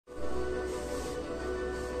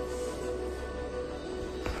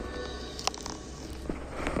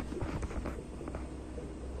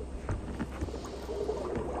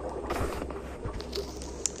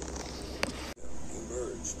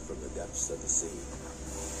sea.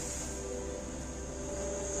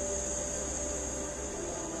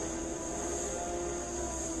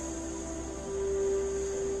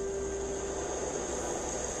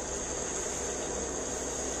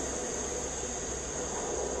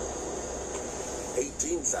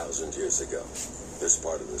 "18,000 years ago, this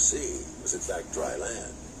part of the sea was in fact dry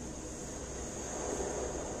land.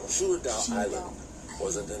 Shuadao Island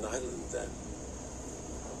wasn't an island then.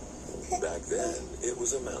 Back then, it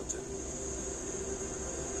was a mountain.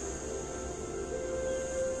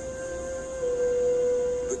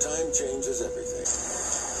 But time changes everything.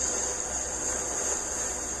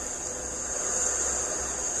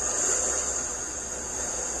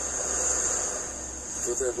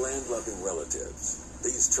 For their land-loving relatives,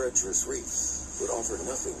 these treacherous reefs would offer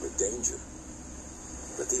nothing but danger.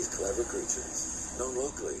 But these clever creatures, known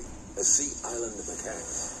locally as sea island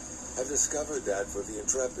macaques, have discovered that for the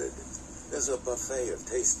intrepid, there's a buffet of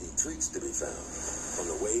tasty treats to be found on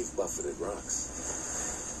the wave-buffeted rocks.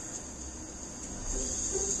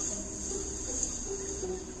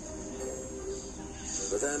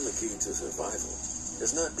 For them, the key to survival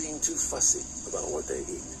is not being too fussy about what they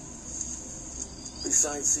eat.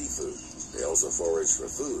 Besides seafood, they also forage for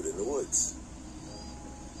food in the woods.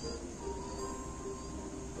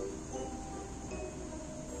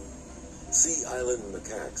 Sea island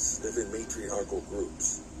macaques live in matriarchal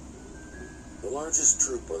groups. The largest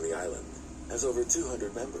troop on the island has over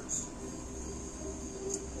 200 members.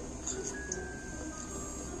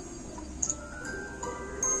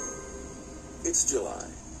 It's July.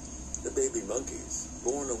 The baby monkeys,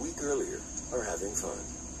 born a week earlier, are having fun.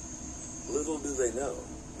 Little do they know,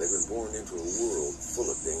 they've been born into a world full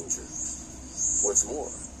of danger. What's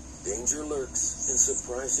more, danger lurks in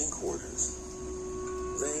surprising quarters.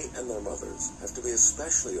 They and their mothers have to be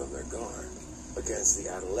especially on their guard against the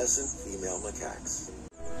adolescent female macaques.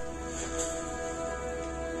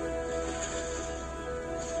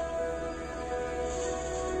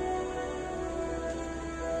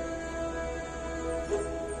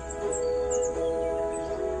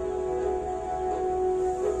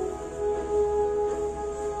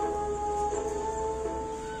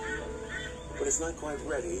 But it's not quite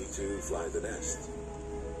ready to fly the nest.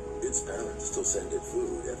 Its parents still send it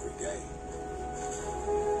food every day.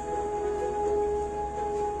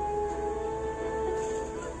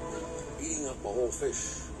 Eating up a whole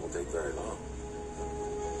fish won't take very long.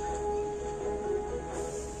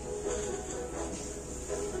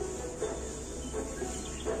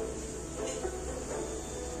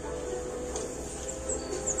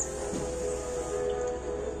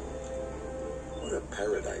 What a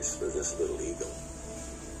paradise for this little eagle.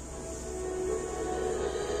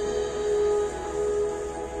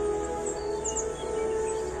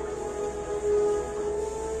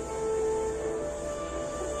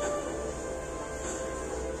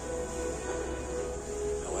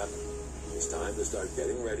 Time to start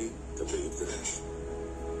getting ready to leave the nest.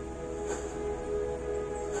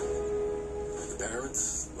 The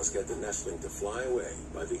parents must get the nestling to fly away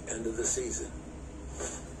by the end of the season.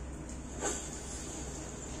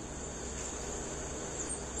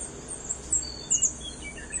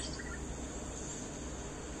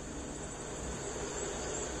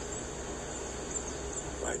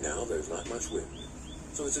 Right now, there's not much wind,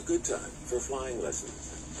 so it's a good time for flying lessons.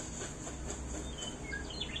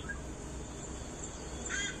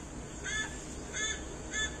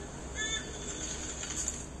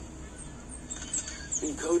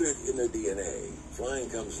 Encoded in their DNA, flying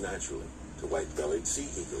comes naturally to white-bellied sea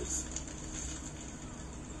eagles.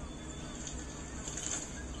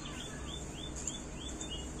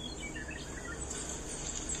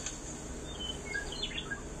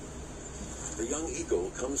 The young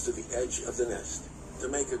eagle comes to the edge of the nest to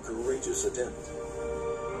make a courageous attempt.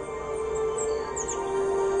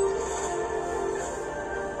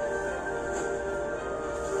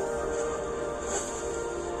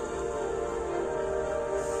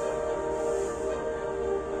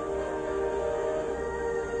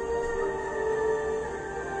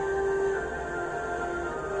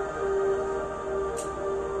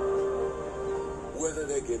 Whether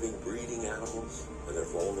they're giving breeding animals and their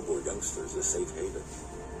vulnerable youngsters a safe haven,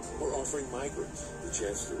 or offering migrants the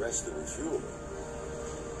chance to rest and refuel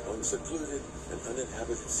on secluded and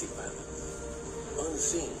uninhabited sea islands,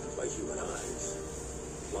 unseen by human eyes,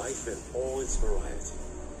 life in all its variety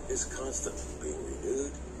is constantly being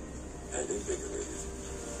renewed and invigorated.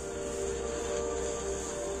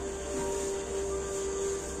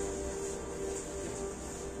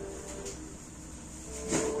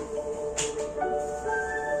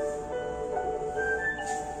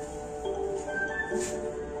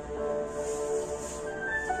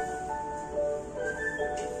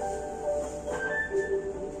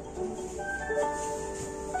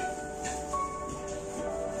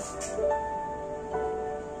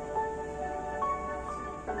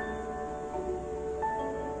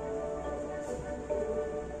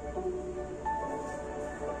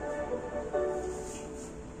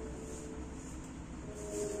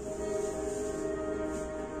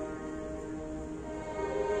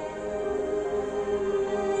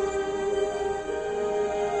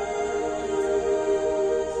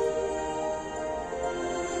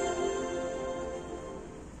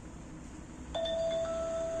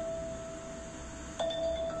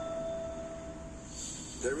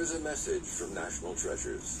 Here's a message from National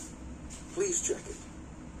Treasures. Please check it.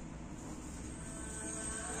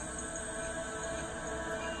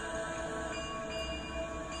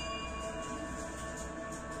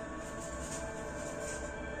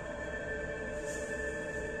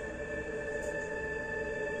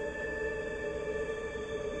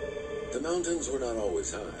 The mountains were not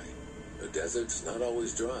always high, the deserts not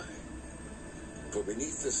always dry, for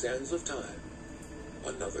beneath the sands of time,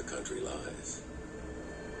 another country lies.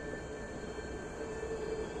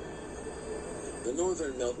 The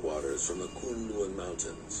northern meltwaters from the Kunlun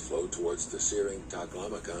Mountains flow towards the searing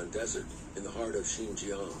Taklamakan Desert in the heart of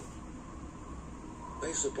Xinjiang.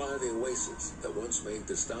 They supply the oases that once made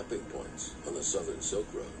the stopping points on the southern Silk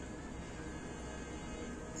Road.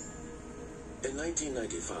 In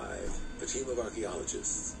 1995, a team of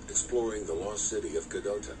archaeologists exploring the lost city of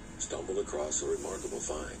Kadota stumbled across a remarkable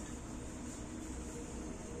find.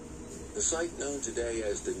 The site known today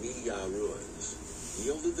as the Miya Ruins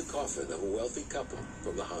yielded the coffin of a wealthy couple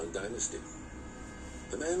from the Han Dynasty.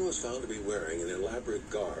 The man was found to be wearing an elaborate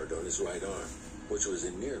guard on his right arm, which was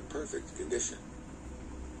in near perfect condition.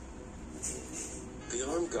 The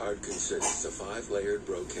arm guard consists of 5-layered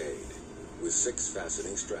brocade with 6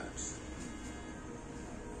 fastening straps.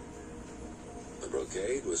 The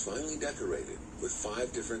brocade was finely decorated with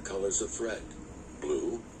 5 different colors of thread: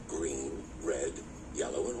 blue, green, red,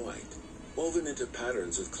 yellow, and white, woven into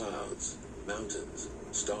patterns of clouds, mountains,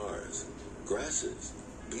 stars, grasses,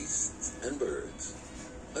 beasts, and birds.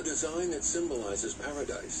 A design that symbolizes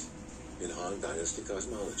paradise in Han Dynasty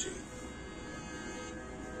cosmology.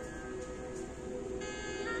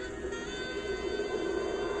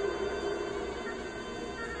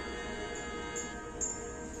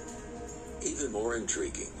 Even more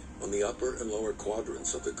intriguing, on the upper and lower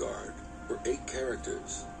quadrants of the guard were 8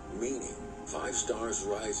 characters, meaning 5 stars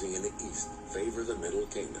rising in the east favor the Middle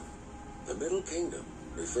Kingdom. The Middle Kingdom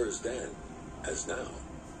refers then, as now,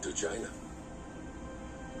 to China.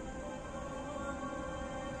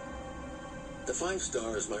 The 5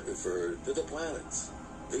 stars might refer to the planets: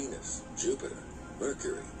 Venus, Jupiter,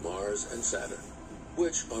 Mercury, Mars, and Saturn,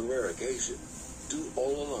 which, on rare occasion, do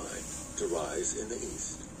all align to rise in the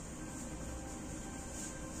east.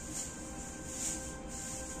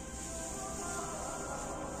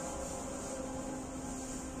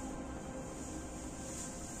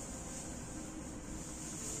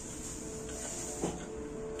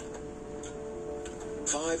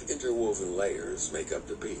 Five interwoven layers make up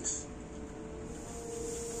the piece.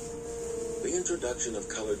 The introduction of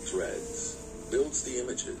colored threads builds the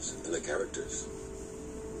images and the characters.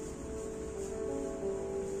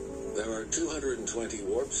 There are 220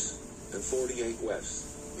 warps and 48 wefts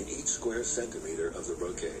in each square centimeter of the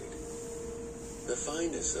brocade. The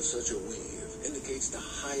fineness of such a weave indicates the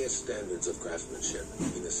highest standards of craftsmanship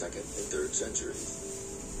in the 2nd and 3rd centuries.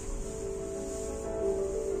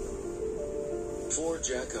 4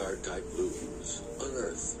 jacquard-type looms,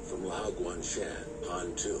 unearthed from Lao Guanshan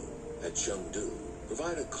Han Tomb at Chengdu,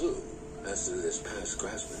 provide a clue as to this past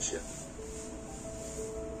craftsmanship.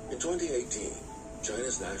 In 2018,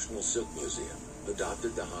 China's National Silk Museum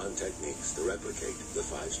adopted the Han techniques to replicate the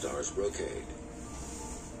 5 stars brocade.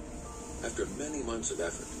 After many months of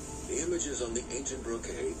effort, the images on the ancient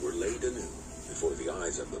brocade were laid anew before the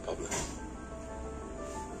eyes of the public.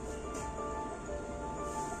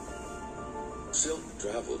 Silk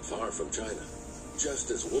traveled far from China, just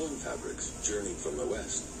as woolen fabrics journeyed from the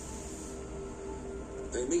west.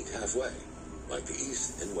 They meet halfway, like the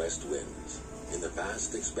east and west winds, in the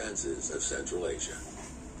vast expanses of Central Asia.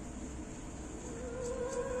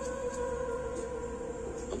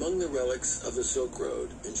 Among the relics of the Silk Road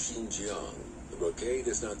in Xinjiang, the brocade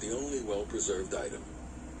is not the only well-preserved item.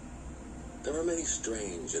 There are many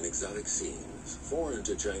strange and exotic scenes, foreign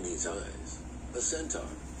to Chinese eyes: a centaur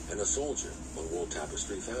and a soldier on wool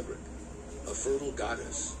tapestry fabric, a fertile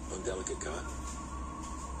goddess on delicate cotton.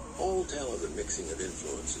 All tell of the mixing of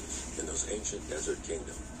influences in those ancient desert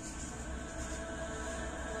kingdoms.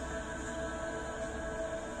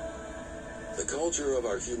 The culture of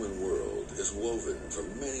our human world is woven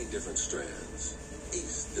from many different strands,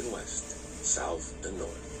 east and west, south and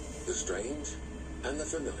north, the strange and the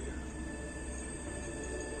familiar.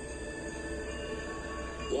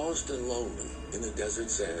 Lost and lonely in the desert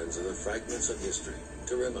sands are the fragments of history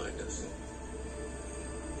to remind us.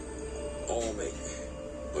 All make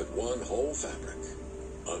but one whole fabric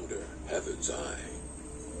under heaven's eye.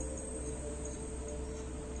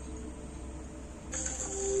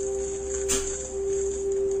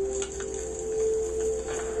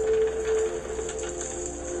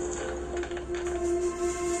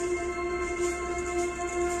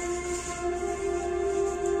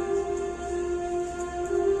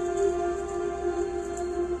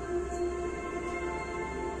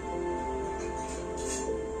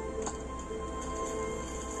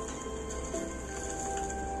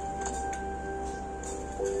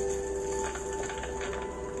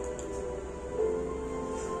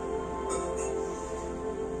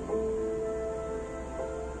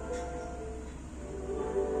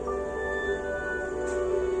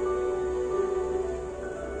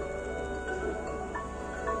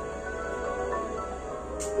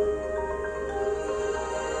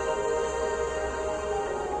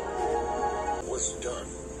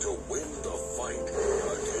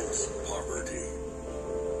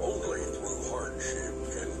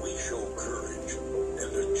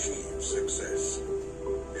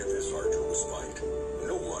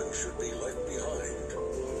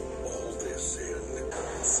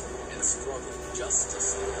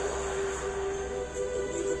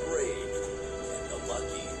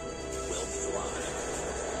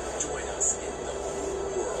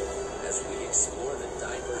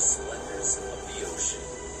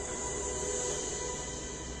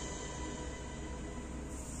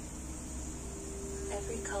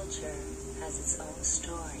 Every culture has its own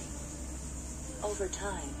story. Over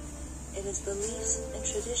time, it is beliefs and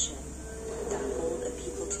tradition that hold a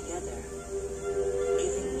people together,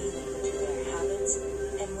 giving meaning to their habits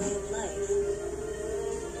and way of life,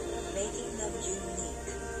 making them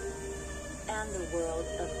unique, and the world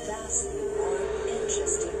a vastly more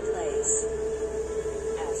interesting place.